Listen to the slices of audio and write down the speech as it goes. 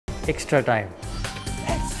extra time.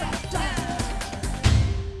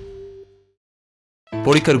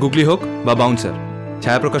 পরীক্ষার গুগলি হোক বা বাউন্সার,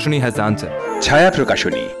 ছায়া প্রকাশনী হ্যাজ দ্য আনসার। ছায়া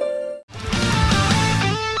প্রকাশনী।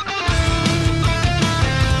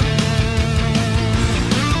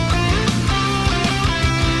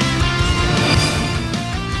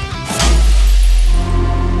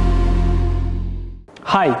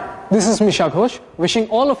 Hi, this is Misha Ghosh, wishing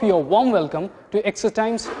all of you a warm welcome to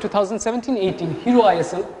XtraTime's 2017-18 Hero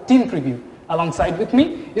ISL team preview. Alongside with me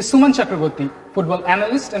is Suman Chakraborty, football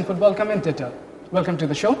analyst and football commentator. Welcome to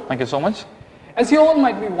the show. Thank you so much. As you all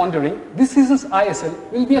might be wondering, this season's ISL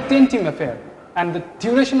will be a 10-team affair, and the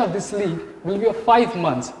duration of this league will be of 5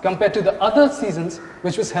 months compared to the other seasons,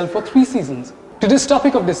 which was held for 3 seasons. Today's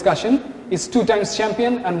topic of discussion is 2 times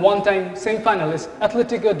champion and 1-time semi-finalist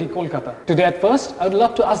Atletico de Kolkata. Today at first, I would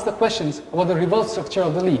love to ask the questions about the reverse structure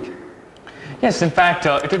of the league. Yes, in fact,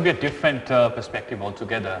 it would be a different perspective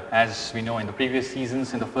altogether. As we know, in the previous seasons,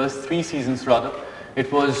 in the first 3 seasons rather, it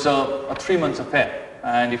was a 3-month affair.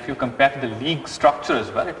 And if you compare to the league structure as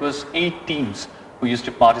well, it was 8 teams who used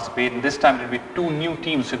to participate, and this time it will be 2 new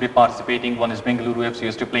teams who will be participating. One is Bengaluru FC,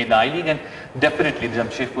 used to play in the I-League, and definitely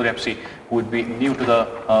Jamshedpur FC, who would be new to the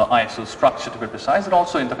ISL structure, to be precise, and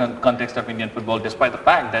also in the context of Indian football, despite the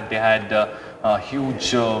fact that they had a huge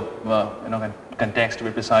context, to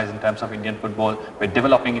be precise, in terms of Indian football. We're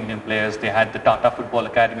developing Indian players. They had the Tata Football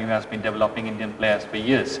Academy, who has been developing Indian players for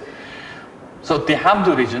years. So they have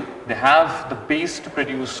the origin, they have the base to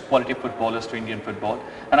produce quality footballers to Indian football,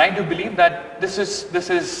 and I do believe that this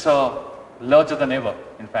is larger than ever,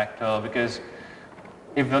 in fact, because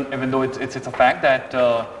even though it's a fact that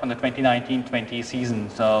on the 2019-20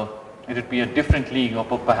 seasons it would be a different league, or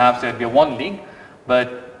perhaps there would be a one league,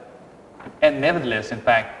 and nevertheless, in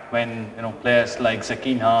fact, when players like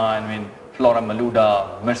Zakina and Flora Maluda,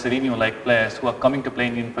 Mercerino, like players who are coming to play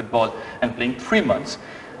Indian football and playing 3 months,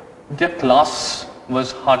 their class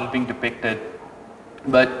was hardly being depicted,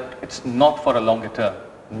 but it's not for a longer term.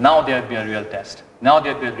 Now there will be a real test. Now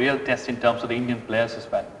there will be a real test in terms of the Indian players as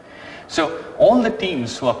well. So all the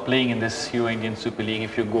teams who are playing in this Hero Indian Super League,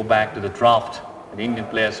 if you go back to the draft, the Indian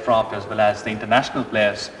players draft, as well as the international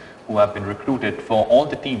players who have been recruited for all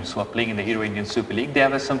the teams who are playing in the Hero Indian Super League, there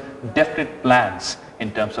were some definite plans in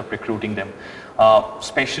terms of recruiting them,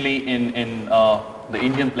 especially in the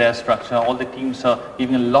Indian player structure. All the teams are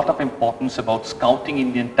giving a lot of importance about scouting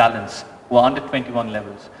Indian talents who are under 21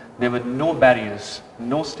 levels. There were no barriers,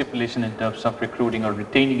 no stipulation in terms of recruiting or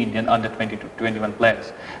retaining Indian under 20 to 21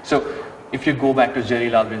 players. So if you go back to Jerry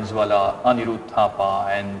Lalrinzwala, Anirudh Thapa,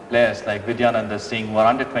 and players like Vidyananda Singh, who are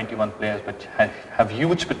under 21 players but have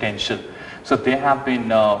huge potential, so they have been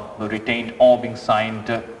retained or being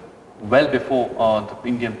signed well before the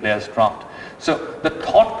Indian players draft. So the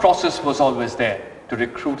thought process was always there, to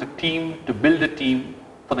recruit a team, to build a team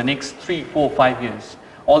for the next 3, 4, 5 years.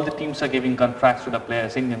 All the teams are giving contracts to the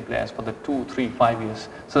players, Indian players, for the 2, 3, 5 years,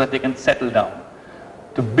 so that they can settle down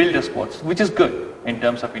to build a squad, which is good in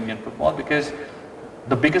terms of Indian football, because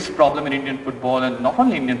the biggest problem in Indian football, and not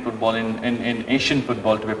only Indian football, in Asian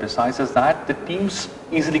football to be precise, is that the teams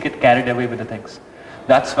easily get carried away with the things.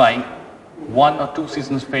 That's why 1 or 2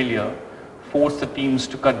 seasons failure force the teams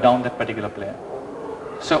to cut down that particular player.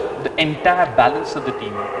 So the entire balance of the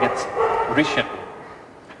team gets reshuffled.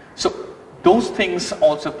 So those things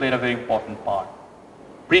also played a very important part.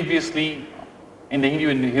 Previously, in the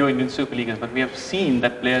Hero Indian Super League, but we have seen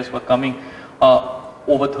that players were coming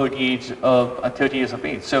over 30 years of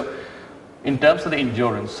age. So in terms of the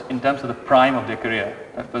endurance, in terms of the prime of their career,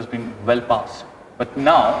 that was being well past. But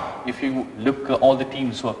now, if you look at all the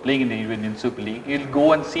teams who are playing in the Hero Indian Super League, you'll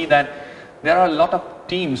go and see that there are a lot of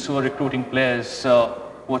teams who are recruiting players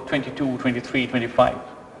who are 22, 23, 25.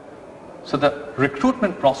 So the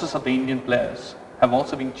recruitment process of the Indian players have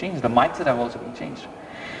also been changed. The mindset have also been changed.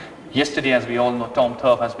 Yesterday, as we all know, Tom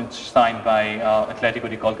Thurp has been signed by Atletico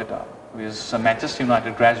de Kolkata, who is a Manchester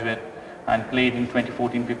United graduate and played in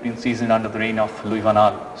 2014-15 season under the reign of Louis van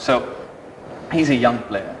Gaal. So he's a young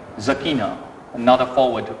player. Zakina, another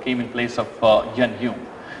forward who came in place of Yan Hume.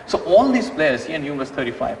 So all these players, Yan Hume was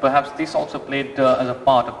 35. Perhaps this also played as a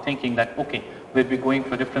part of thinking that, okay, we'll be going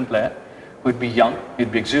for a different player, who would be young,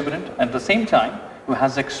 he'd be exuberant, and at the same time, who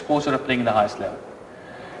has the exposure of playing in the highest level.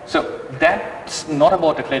 So that's not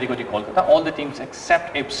about Atletico de Kolkata. All the teams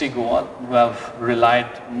except FC Goa, who have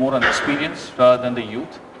relied more on experience rather than the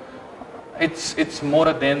youth, it's more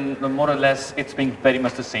or less, it's being very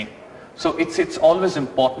much the same. So it's always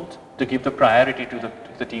important to give the priority to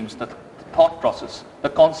the teams, the thought process, the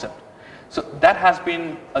concept. So that has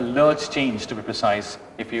been a large change, to be precise,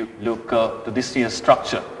 if you look to this year's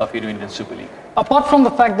structure of Hero Indian Super League. Apart from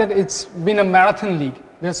the fact that it's been a marathon league,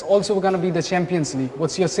 there's also going to be the Champions League.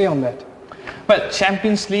 What's your say on that? Well,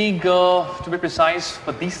 Champions League, to be precise,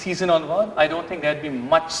 for this season onward, I don't think there'd be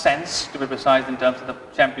much sense, to be precise, in terms of the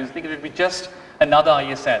Champions League. It would be just another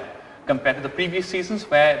ISL compared to the previous seasons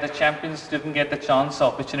where the champions didn't get the chance or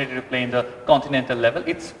opportunity to play in the continental level.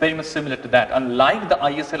 It's very much similar to that. Unlike the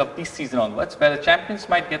ISL of this season onwards, where the champions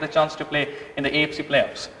might get the chance to play in the AFC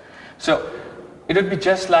playoffs. So it would be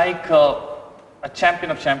just like a champion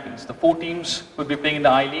of champions. The 4 teams would be playing in the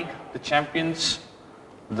I-League, the champions,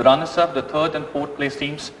 the runners-up, the 3rd and 4th place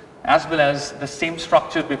teams, as well as the same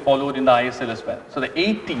structure would be followed in the ISL as well. So the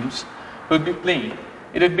 8 teams would be playing.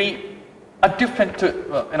 It would be a different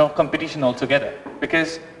competition altogether,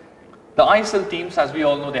 because the ISL teams, as we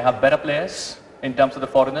all know, they have better players in terms of the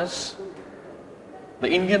foreigners. The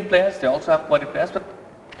Indian players, they also have quality players, but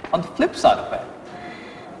on the flip side of that,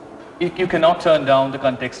 you cannot turn down the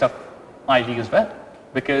context of I-League as well,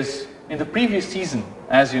 because in the previous season,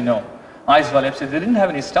 as you know, ISL FC, they didn't have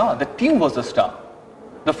any star. The team was the star.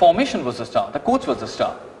 The formation was the star. The coach was the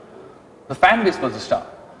star. The fan base was the star.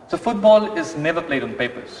 So football is never played on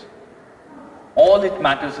papers. All it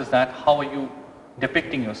matters is that how are you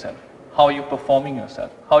depicting yourself? How are you performing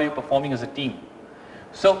yourself? How are you performing as a team?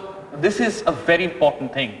 So this is a very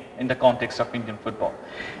important thing in the context of Indian football.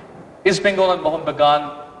 East Bengal and Mohun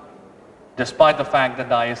Bagan, despite the fact that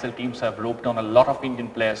the ISL teams have roped on a lot of Indian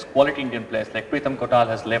players, quality Indian players, like Pritham Kotal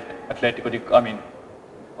has left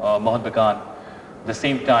Mohun Bagan. At the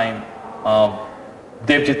same time,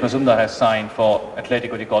 Devjit Mazumdar has signed for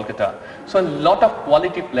Atletico de Kolkata. So a lot of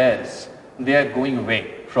quality players, they are going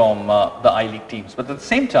away from the I-League teams. But at the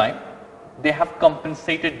same time, they have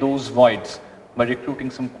compensated those voids by recruiting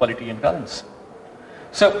some quality and talents.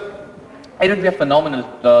 So it would be a phenomenal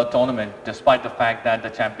tournament, despite the fact that the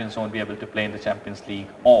champions won't be able to play in the Champions League,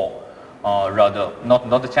 or rather, not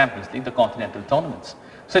the Champions League, the continental tournaments.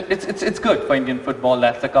 So it's good for Indian football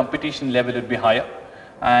that the competition level would be higher.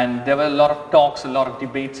 And there were a lot of talks, a lot of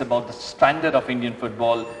debates about the standard of Indian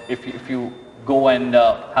football if you go and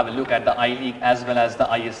have a look at the I-League as well as the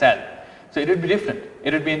ISL. So it would be different.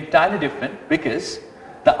 It would be entirely different, because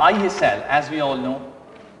the ISL, as we all know,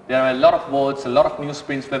 there are a lot of words, a lot of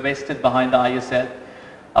newsprints were wasted behind the ISL.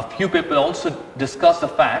 A few people also discussed the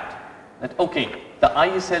fact that, okay, the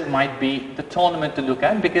ISL might be the tournament to look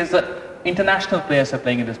at because the international players are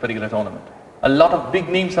playing in this particular tournament. A lot of big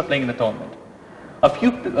names are playing in the tournament. A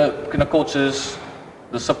few coaches,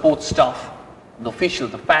 the support staff, the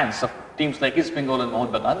officials, the fans of teams like East Bengal and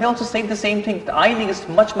Mohun Bagan, they also say the same thing. The I-League is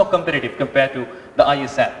much more competitive compared to the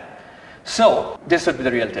ISL. So this would be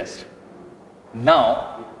the real test.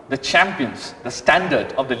 Now, the champions, the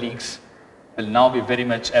standard of the leagues will now be very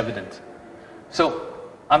much evident. So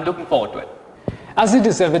I'm looking forward to it. As it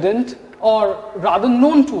is evident, or rather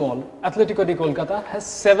known to all, Atletico de Kolkata has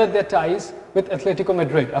severed their ties with Atletico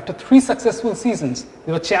Madrid. After 3 successful seasons,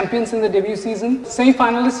 they were champions in the debut season,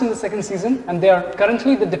 semi-finalists in the second season, and they are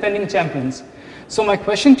currently the defending champions. So my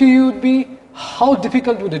question to you would be, how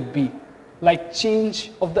difficult would it be? Like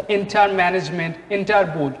change of the entire management, entire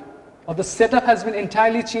board, or the setup has been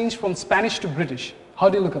entirely changed from Spanish to British. How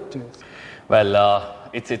do you look up to it? Well,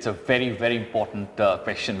 it's a very, very important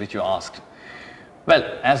question which you asked. Well,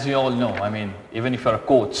 as we all know, I mean, even if you're a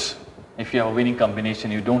coach, if you have a winning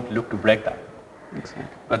combination, you don't look to break that. Exactly.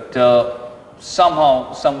 But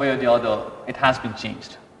somehow, some way or the other, it has been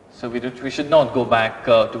changed. So we should not go back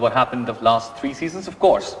to what happened in the last 3 seasons. Of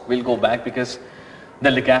course, we'll go back because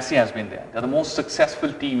the legacy has been there. They're the most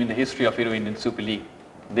successful team in the history of Indian Super League.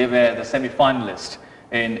 They were the semi-finalists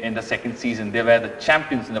in the second season. They were the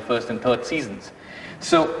champions in the first and third seasons.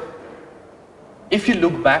 So if you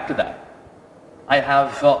look back to that, I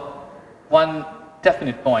have one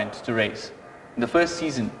definite point to raise. In the first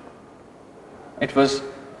season, it was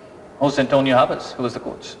Jose Antonio Havas who was the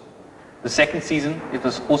coach. The second season, it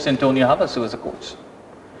was Jose Antonio Havas who was the coach.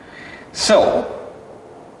 So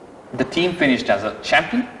the team finished as a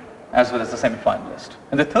champion as well as a semi-finalist.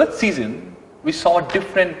 In the third season, we saw a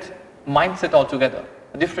different mindset altogether,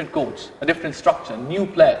 a different coach, a different structure, new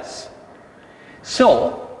players.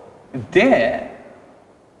 So there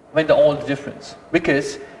went all the difference,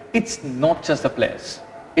 because it's not just the players,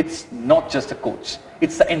 it's not just the coach,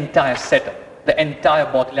 it's the entire setup, the entire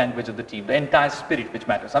body language of the team, the entire spirit which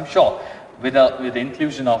matters. I'm sure with the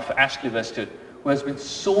inclusion of Ashley Westwood, who has been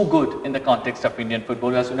so good in the context of Indian football,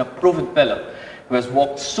 who has been a proven fellow, who has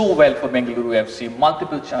worked so well for Bengaluru FC,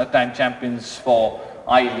 multiple time champions for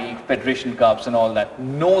I-League, Federation Cups and all that,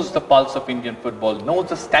 knows the pulse of Indian football, knows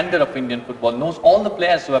the standard of Indian football, knows all the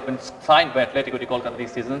players who have been signed by Atletico de Kolkata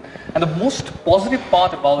this season. And the most positive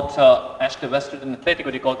part about Ashley Westwood and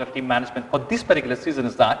Atletico de Kolkata team management for this particular season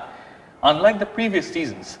is that, unlike the previous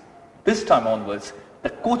seasons, this time onwards, the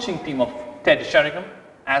coaching team of Ted Sheringham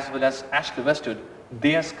as well as Ashley Westwood,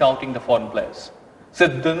 they are scouting the foreign players. So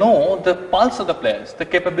they know the pulse of the players, the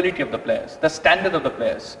capability of the players, the standard of the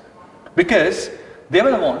players. Because they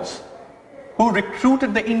were the ones who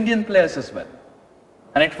recruited the Indian players as well.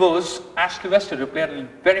 And it was Ashley Westwood who played a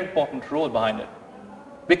very important role behind it.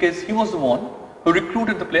 Because he was the one who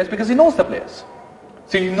recruited the players because he knows the players.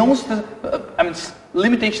 So he knows the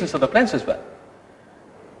limitations of the players as well.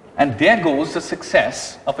 And there goes the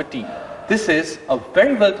success of a team. This is a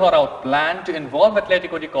very well thought out plan to involve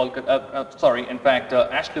Atletico de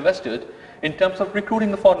Kolkata, Ashley Westwood in terms of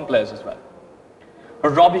recruiting the foreign players as well.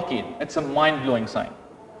 Robbie Keane, it's a mind-blowing sign.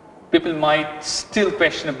 People might still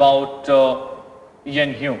question about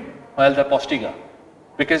Yen Hume or Elder Postiga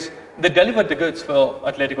because they delivered the goods for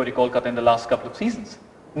Atletico de Kolkata in the last couple of seasons.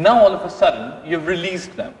 Now all of a sudden, you've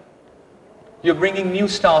released them. You're bringing new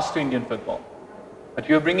stars to Indian football, but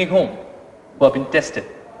you're bringing home who have been tested.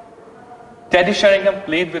 Teddy Sheringham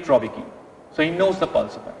played with Robbie Keane, so he knows the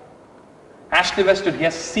pulse of it. Ashley Westwood, he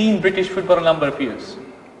has seen British football a number of years,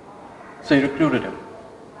 so he recruited him.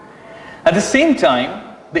 At the same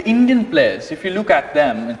time, the Indian players, if you look at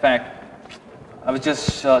them, in fact, I was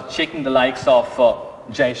just checking the likes of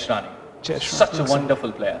Jayesh Rani. Such a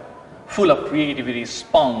wonderful player, full of creativity,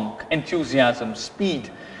 spunk, enthusiasm,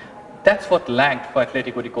 speed. That's what lacked for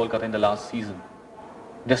Atletico de Kolkata in the last season,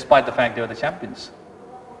 despite the fact they were the champions.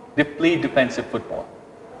 They played defensive football.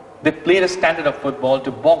 They played a standard of football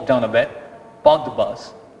to bog down a bit, park the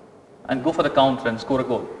bus, and go for the counter and score a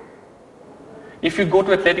goal. If you go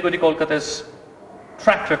to Atletico de Kolkata's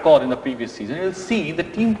track record in the previous season, you'll see the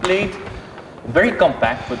team played very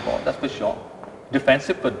compact football, that's for sure.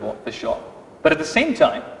 Defensive football, for sure. But at the same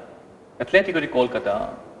time, Atletico de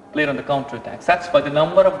Kolkata played on the counter-attacks. That's why the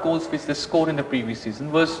number of goals which they scored in the previous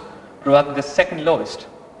season was probably the second lowest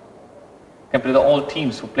compared to all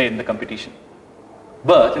teams who played in the competition.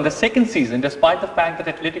 But in the second season, despite the fact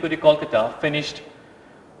that Atletico de Kolkata finished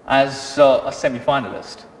as a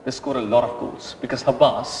semi-finalist, they scored a lot of goals because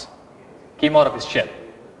Habas came out of his shell,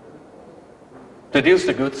 produced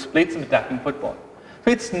the goods, played some attacking football.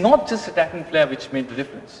 So it's not just attacking player which made the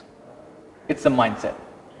difference. It's the mindset,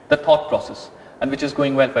 the thought process, and which is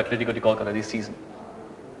going well for Atletico de Kolkata this season.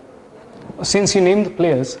 Since you named the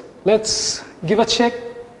players, let's give a check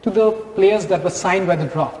to the players that were signed by the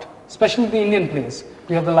draft, especially the Indian players.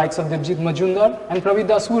 We have the likes of Devjit Majumdar and Praveer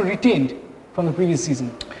Das who were retained from the previous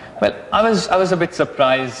season. Well, I was a bit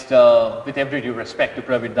surprised, with every due respect to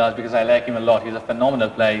Praveer Das, because I like him a lot. He's a phenomenal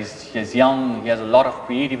player. He's young. He has a lot of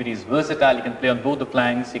creativity. He's versatile. He can play on both the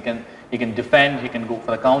flanks. He can defend. He can go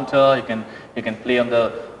for the counter. He can play on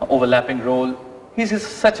the overlapping role. He's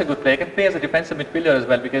such a good player. He can play as a defensive midfielder as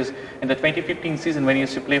well, because in the 2015 season when he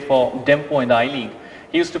used to play for Dempo in the I-League,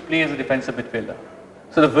 he used to play as a defensive midfielder.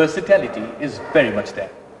 So the versatility is very much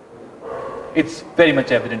there. It's very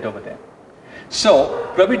much evident over there.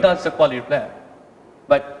 So Praveer Das is a quality player.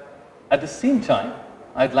 But at the same time,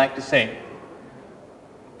 I'd like to say,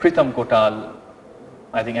 Pritham Kotal,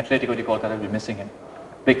 I think Atletico de Kolkata will be missing him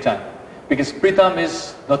big time. Because Pritham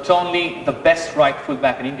is not only the best right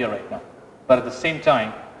fullback in India right now, but at the same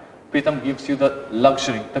time, Pritham gives you the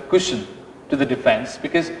luxury, the cushion to the defense,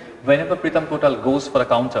 because whenever Pritham Kotal goes for a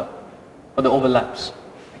counter, for the overlaps,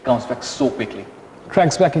 he comes back so quickly.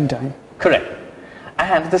 Tracks back in time. Correct.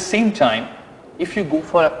 And at the same time, if you go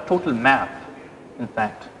for a total map, in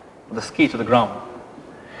fact, the ski to the ground,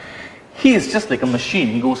 he is just like a machine.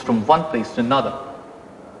 He goes from one place to another.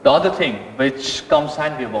 The other thing which comes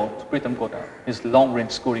handy about Pritham Kotal is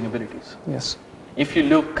long-range scoring abilities. Yes. If you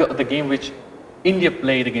look at the game which India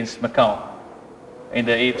played against Macau in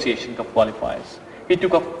the AFC Asian Cup qualifiers, he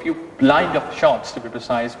took a few blind of shots, to be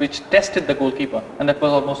precise, which tested the goalkeeper, and that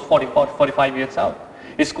was almost 45 yards out.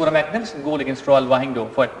 He scored a magnificent goal against Royal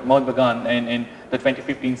Wahingo for Mohun Bagan in the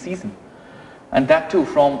 2015 season, and that too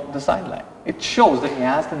from the sideline. It shows that he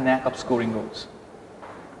has the knack of scoring goals,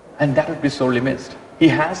 and that would be sorely missed. He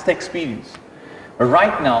has the experience.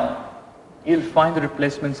 Right now, you'll find the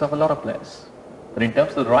replacements of a lot of players, but in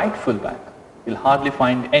terms of the right fullback, you'll hardly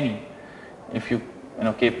find any if you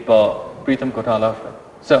keep Pritham Kotal out of it.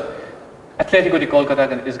 So Atletico de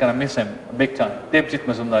Kolkata is going to miss him big time. Devjit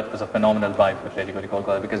Majumdar was a phenomenal buy for Atletico de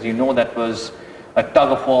Kolkata, because that was a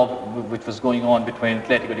tug of war which was going on between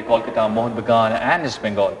Atletico de Kolkata, Mohun Bagan and East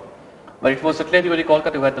Bengal. But it was Atletico de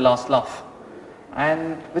Kolkata who had the last laugh.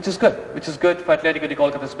 and which is good for Atletico de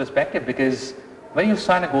Kolkata's perspective, because when you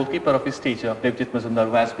sign a goalkeeper of his stature, Devjit Mazumdar,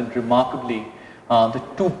 who has been remarkably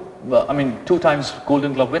two times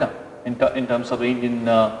Golden Glove winner in terms of the Indian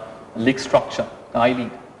league structure, the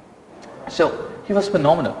I-League. So he was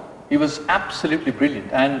phenomenal. He was absolutely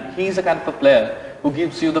brilliant, and he's a kind of a player who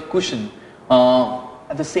gives you the cushion.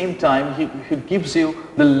 At the same time, he gives you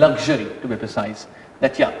the luxury, to be precise,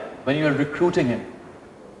 that when you are recruiting him,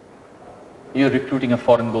 you are recruiting a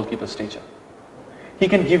foreign goalkeeper stature. He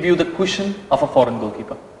can give you the cushion of a foreign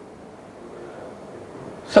goalkeeper.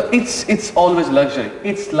 So it's always luxury.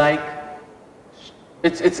 It's like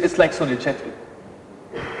Sunil Chhetri.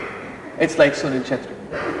 It's like Sunil Chhetri.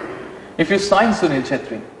 If you sign Sunil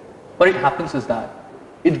Chhetri, what it happens is that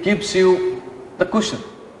it gives you the cushion.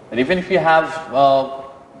 And even if you have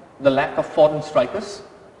the lack of foreign strikers,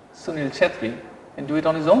 Sunil Chhetri can do it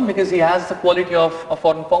on his own because he has the quality of a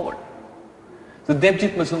foreign forward. So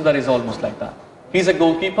Devjit Mazumdar is almost like that. He's a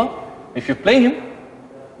goalkeeper. If you play him,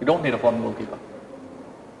 you don't need a foreign goalkeeper.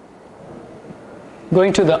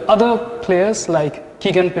 Going to the other players like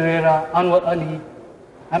Keegan Pereira, Anwar Ali,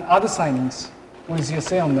 and other signings, what is your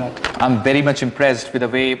say on that? I'm very much impressed with the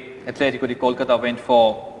way Atletico de Kolkata went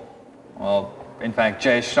for, in fact,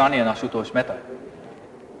 Jayesh Rani and Ashutosh Mehta.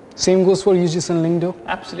 Same goes for Eugene Singh Lingdo.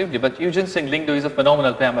 Absolutely, but Eugene Singh Lingdo is a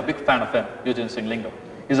phenomenal player. I'm a big fan of him, Eugene Singh Lingdo.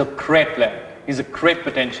 He's a great player. He's a great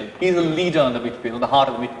potential. He's a leader on the midfield, on the heart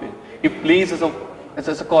of the midfield. He plays as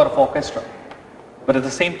a core of orchestra. But at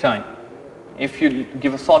the same time, if you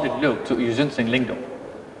give a solid look to Eugene Singh Lingdo,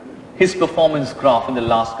 his performance graph in the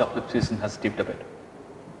last couple of seasons has dipped a bit.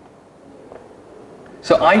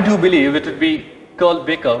 So I do believe it would be Carl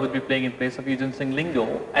Baker who would be playing in place of Eugene Singh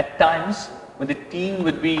Lingdo at times when the team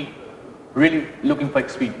would be really looking for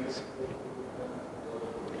experience.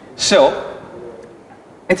 So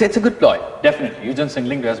it's a good ploy, definitely. Eugene Singh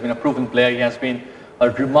Lingdo has been a proven player. He has been a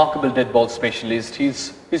remarkable dead ball specialist.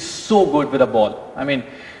 He's so good with the ball. I mean,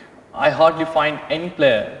 I hardly find any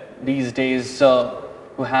player these days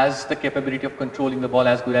who has the capability of controlling the ball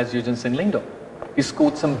as good as Eugene Singh Lingdo. He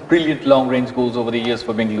scored some brilliant long-range goals over the years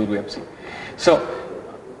for Bengaluru FC. So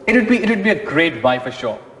it would be a great buy for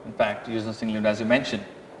sure. In fact, Eugene Singh Lingdo, as you mentioned.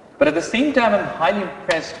 But at the same time, I'm highly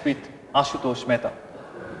impressed with Ashutosh Mehta.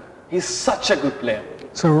 He's such a good player.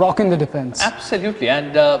 So rocking the defense. Absolutely,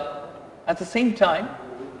 and at the same time,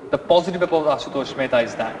 the positive about Ashutosh Mehta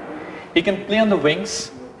is that he can play on the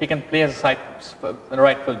wings. He can play as a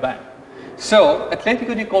right full back. So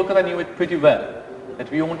Atletico de Kolkata knew it pretty well that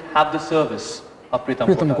we won't have the service of Pritham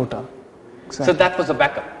Kota. Exactly. So that was a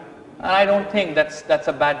backup, and I don't think that's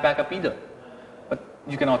a bad backup either. But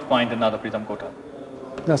you cannot find another Pritham Kota.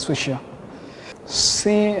 That's for sure.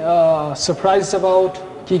 Surprised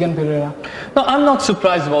about Keegan Pereira? No, I'm not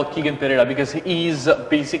surprised about Keegan Pereira because he is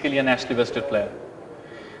basically an Ashley Wested player.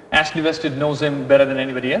 Ashley Wested knows him better than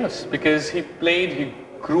anybody else because he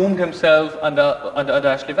groomed himself under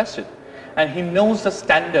Ashley Wested, and he knows the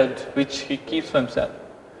standard which he keeps for himself.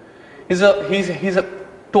 He's a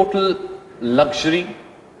total luxury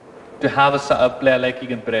to have a player like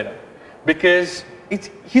Keegan Pereira because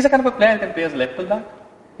he's a kind of a player who can play as a left full back.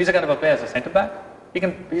 He's a kind of a player as a centre back.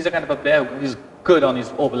 He's a kind of a player who is good on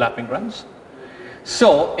his overlapping runs.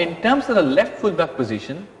 So in terms of the left full back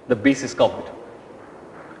position, the base is covered.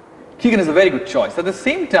 Keegan is a very good choice. At the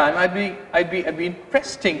same time, I'd be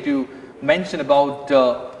interesting to mention about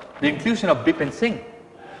the inclusion of Bipin Singh.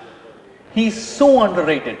 He's so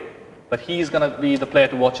underrated, but he's going to be the player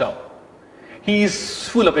to watch out. He's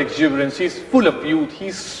full of exuberance. He's full of youth.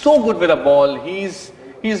 He's so good with the ball. He's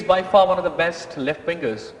by far one of the best left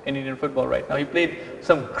wingers in Indian football right now. He played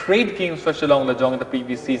some great games for Shillong Lajong in the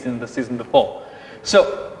previous season, the season before.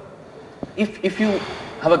 So, if you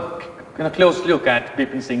have a close look at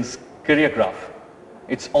Bipin Singh's career graph,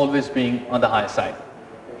 it's always being on the higher side.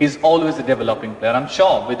 He's always a developing player. I'm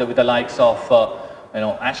sure with the likes of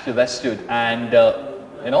Ashley Westwood and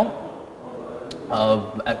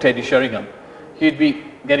Teddy Sheringham, he'd be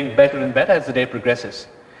getting better and better as the day progresses.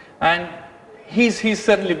 And he's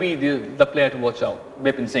certainly be the player to watch out,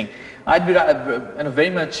 Bipin Singh. I'd be very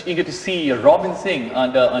much eager to see Robin Singh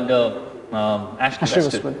under Ashley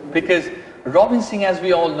Westwood, because Robin Singh, as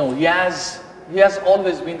we all know, he has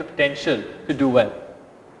always been the potential to do well.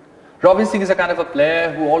 Robin Singh is a kind of a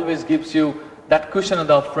player who always gives you that cushion on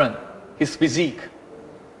the up front. His physique.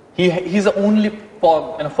 He's the only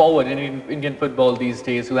forward in Indian football these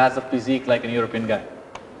days who has a physique like a European guy.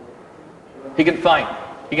 He can fight.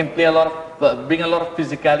 He can play bring a lot of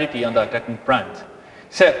physicality on the attacking front.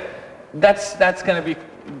 So that's going to be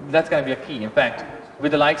a key. In fact,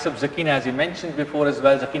 with the likes of Zakina, as you mentioned before as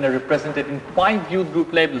well. Zakina represented in 5 youth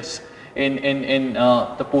group labels in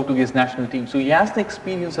the Portuguese national team. So he has the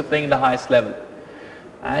experience of playing the highest level.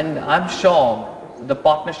 And I'm sure the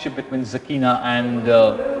partnership between Zakina and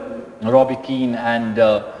Robbie Keane and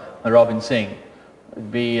Robin Singh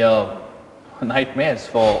would be nightmares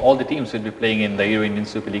for all the teams who will be playing in the Euro Indian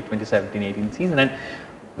Super League 2017-18 season. And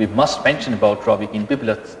we must mention about Robbie Keane.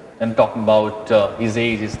 People are talking about his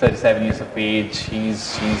age. He's 37 years of age. He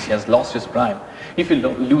has lost his prime. If you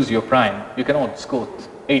lose your prime, you cannot score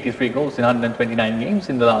 83 goals in 129 games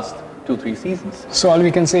in the last 2-3 seasons. So all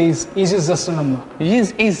we can say is age is just a number.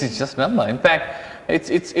 Age is just a number. In fact,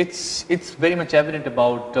 it's very much evident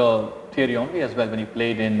about Thierry Henry as well when he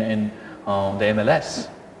played in the MLS.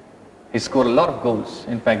 He scored a lot of goals.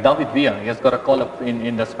 In fact, David Villa, he has got a call-up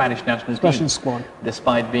in the Spanish national team, squad,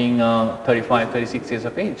 despite being 35, 36 years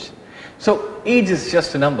of age. So age is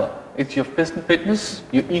just a number. It's your fitness,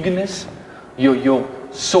 your eagerness, your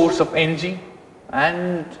source of energy,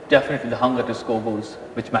 and definitely the hunger to score goals,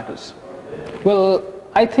 which matters. Well,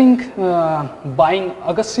 I think buying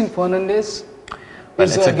Agustin Fernandez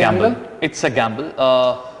is a gamble. It's a gamble.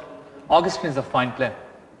 Augustin is a fine player.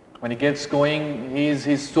 When he gets going,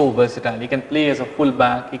 he's so versatile. He can play as a full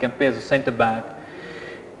back. He can play as a centre back.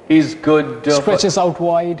 He's good. Stretches out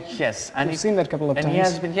wide. Yes, and we've seen that a couple of times. He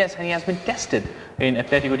has been tested in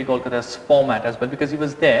Atletico de Kolkata's format as well, because he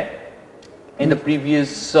was there in the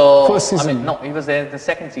previous first season. I mean, no, he was there in the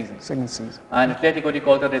second season. And Atletico de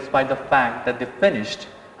Kolkata, despite the fact that they finished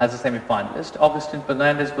as a semi-finalist, Augustin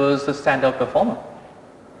Fernandez was the standout performer.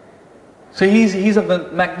 So he's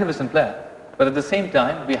a magnificent player. But at the same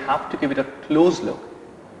time, we have to give it a close look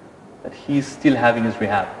that he's still having his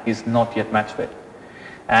rehab. He's not yet match fit.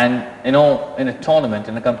 And you know, in a tournament,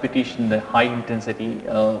 in a competition, the high intensity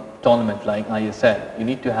tournament like ISL, you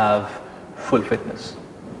need to have full fitness.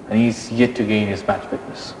 And he's yet to gain his match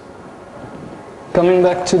fitness. Coming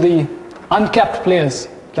back to the uncapped players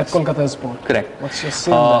that Kolkata has bought. Correct. What's your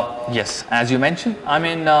say on that? Yes, as you mentioned, I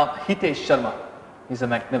mean, Hitesh Sharma, he's a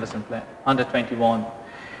magnificent player, under 21.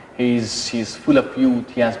 He's full of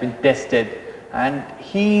youth, he has been tested, and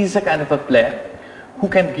he's a kind of a player who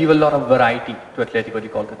can give a lot of variety to Atletico de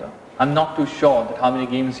Kolkata. I'm not too sure that how many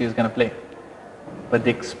games he's going to play, but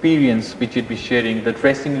the experience which he'd be sharing, the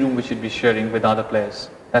dressing room which he'd be sharing with other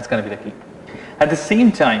players, that's going to be the key. At the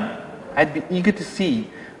same time, I'd be eager to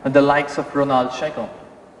see the likes of Ronald Shaikon.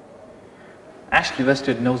 Ashley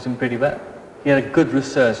Westwood knows him pretty well. He had a good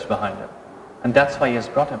research behind him, and that's why he has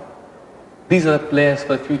brought him. These are the players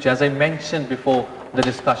for the future, as I mentioned before the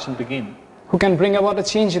discussion began. Who can bring about a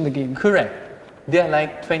change in the game. Correct. They are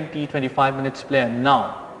like 20-25 minutes player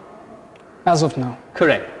now. As of now.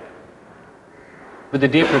 Correct. With the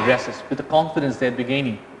day progresses, with the confidence they'll be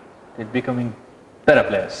gaining, they're becoming better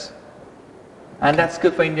players. And that's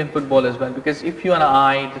good for Indian football as well, because if you and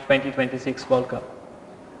I, the 2026 World Cup,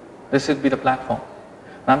 this would be the platform.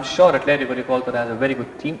 And I'm sure Atletico de Kolkata has a very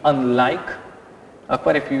good team, unlike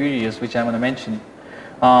quite a few areas which I'm going to mention.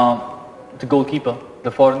 The goalkeeper,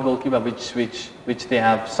 the foreign goalkeeper which they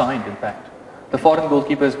have signed, in fact. The foreign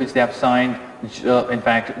goalkeepers which they have signed, in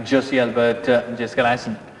fact, Jesse Albert, Jessica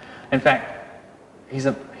Lyson. In fact, he's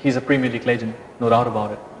a Premier League legend, no doubt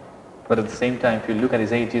about it. But at the same time, if you look at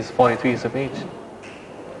his age, he's 43 years of age.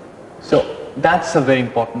 So that's a very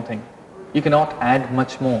important thing. You cannot add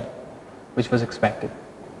much more, which was expected.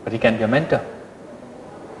 But he can be a mentor.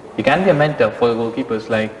 He can be a mentor for the goalkeepers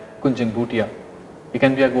like Kunjang Bhutia. He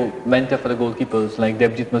can be a mentor for the goalkeepers like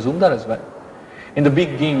Devjit Mazumdar as well. In the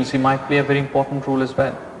big games, he might play a very important role as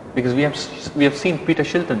well. Because we have seen Peter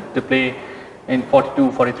Shilton to play in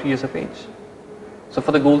 42, 43 years of age. So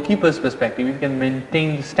for the goalkeeper's perspective, if he can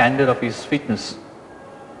maintain the standard of his fitness,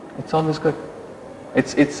 it's always good.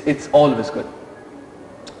 It's always good.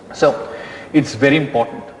 So it's very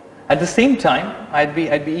important. At the same time, I'd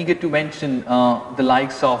be eager to mention the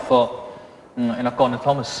likes of Connor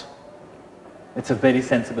Thomas. It's a very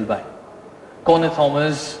sensible buy. Connor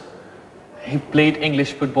Thomas, he played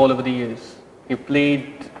English football over the years. He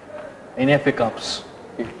played in FA Cups.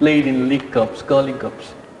 He played in League Cups, Curling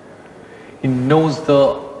Cups. He knows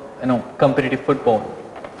the competitive football,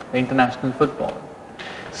 the international football.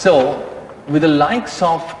 So, with the likes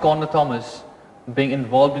of Connor Thomas being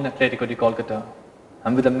involved in Atletico de Kolkata,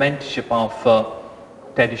 and with the mentorship of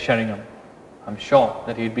Teddy Sheringham, I'm sure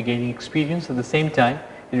that he'll be gaining experience. At the same time,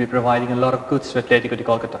 he'll be providing a lot of goods to Atletico de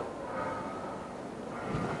Kolkata.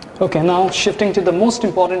 Okay, now shifting to the most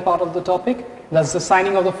important part of the topic, that's the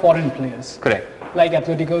signing of the foreign players. Correct. Like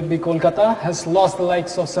Atletico de Kolkata has lost the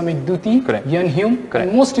likes of Samik Duti, Correct. Yan Hume, Correct.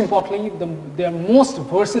 and most importantly, their most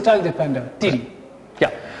versatile defender, Tiri.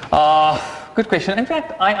 Good question. In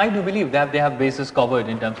fact, I do believe that they have bases covered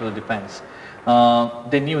in terms of the defense.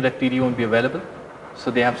 They knew that TD won't be available,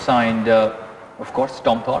 so they have signed, of course,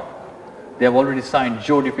 Tom Thorpe. They have already signed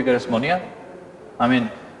Jordi Figueres Monia. I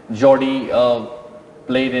mean, Jordi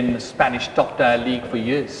played in Spanish top-tier league for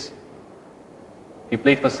years. He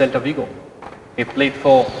played for Celta Vigo. He played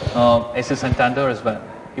for SS Santander as well.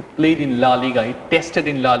 He played in La Liga. He tested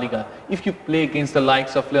in La Liga. If you play against the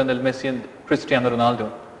likes of Lionel Messi and Cristiano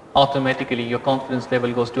Ronaldo, automatically your confidence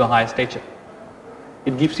level goes to a higher stature.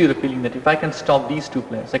 It gives you the feeling that if I can stop these two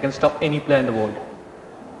players, I can stop any player in the world.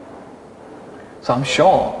 So I'm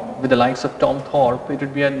sure with the likes of Tom Thorpe, it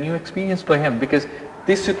would be a new experience for him, because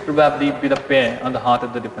this should probably be the pair on the heart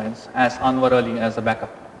of the defense, as Anwar Ali as the backup.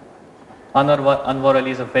 Anwar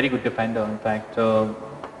Ali is a very good defender, in fact,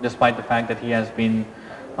 despite the fact that he has been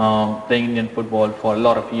playing Indian football for a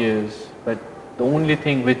lot of years. But the only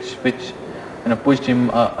thing which pushed him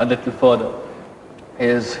a little further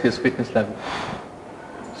is his fitness level.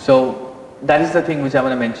 So that is the thing which I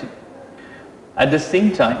want to mention. At the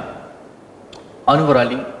same time, Anwar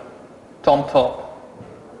Ali, Tom Thorpe,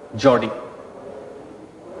 Jordi,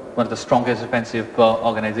 one of the strongest defensive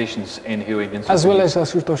organizations in Hero Indian Super As well League. as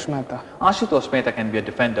Ashutosh Mehta. Ashutosh Mehta can be a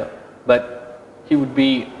defender, but he would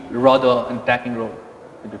be rather an attacking role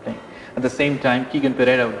he'd be playing. At the same time, Keegan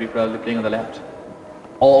Pereira would be probably playing on the left,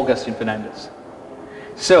 or Augustine Fernandez.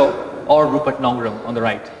 So, or Rupert Nongram on the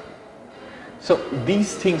right. So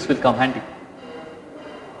these things will come handy.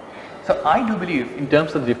 So I do believe in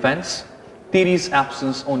terms of defense, Thierry's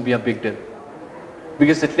absence won't be a big deal.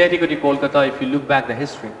 Because Atletico de Kolkata, if you look back the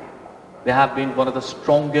history, they have been one of the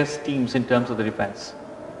strongest teams in terms of the defense.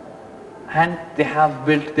 And they have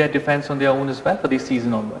built their defense on their own as well for this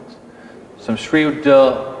season onwards. Some shrewd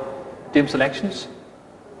team selections,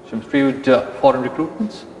 some shrewd foreign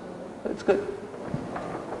recruitments. It's good.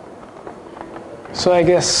 So I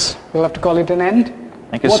guess we'll have to call it an end.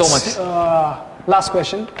 Thank you so much. Last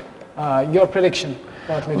question, your prediction.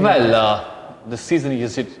 Well, the season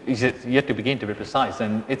is yet to begin, to be precise,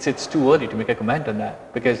 and it's too early to make a comment on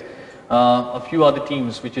that, because a few other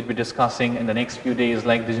teams which we'll be discussing in the next few days,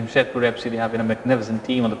 like the Jamshedpur FC, they have been a magnificent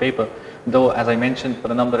team on the paper, though as I mentioned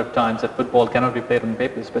for a number of times that football cannot be played on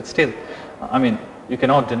papers, but still, I mean, you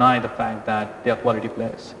cannot deny the fact that they are quality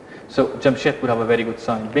players. So Jamshedpur have a very good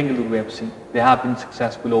side. Bengaluru FC, they have been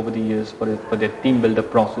successful over the years for their team builder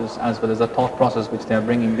process, as well as the thought process which they are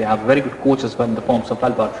bringing. They have very good coaches in the forms of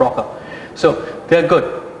Albert Rocker. So they are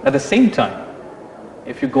good. At the same time,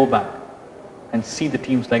 if you go back and see the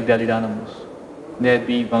teams like Delhi Dynamos, they'd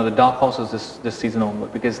be one of the dark horses this season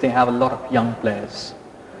onward, because they have a lot of young players.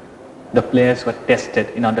 The players who are tested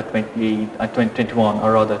in under 28, 21,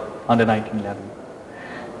 or rather under 19 level.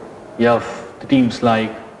 You have the teams like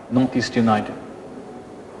Northeast United,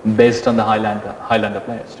 based on the Highlander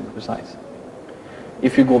players, to be precise.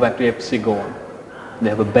 If you go back to FC Goa, they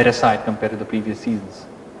have a better side compared to the previous seasons.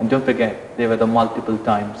 And don't forget, they were the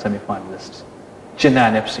multiple-time semi-finalists.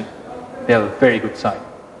 Chennai FC, they have a very good side.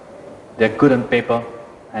 They're good on paper,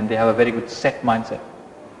 and they have a very good set mindset.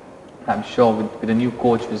 I'm sure with the new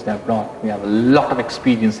coach which they have brought, we have a lot of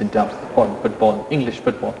experience in terms of foreign football, English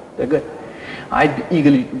football. They're good. I'd be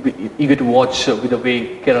eager to watch with the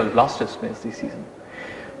way Kerala Blasters plays this season,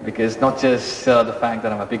 because not just the fact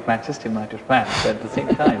that I'm a big Manchester United fan, but at the same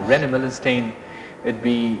time, René Meulensteen would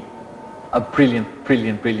be a brilliant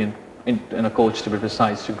in a coach, to be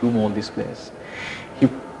precise, to groom all these players. He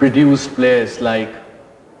produced players like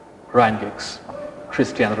Ryan Giggs,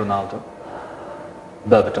 Cristiano Ronaldo,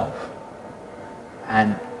 Berbatov,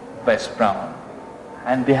 and Wes Brown.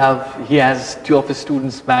 And he has two of his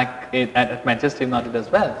students back at Manchester United as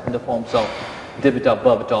well, in the forms of Dimitar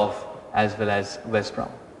Berbatov as well as Wes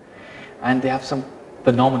Brown. And they have some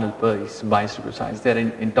phenomenal players, to be precise. They're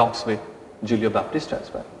in talks with Julio Baptista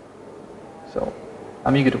as well. So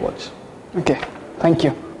I'm eager to watch. Okay, thank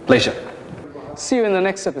you. Pleasure. See you in the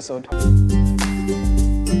next episode.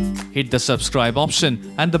 Hit the subscribe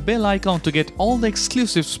option and the bell icon to get all the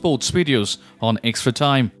exclusive sports videos on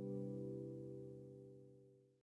XtraTime.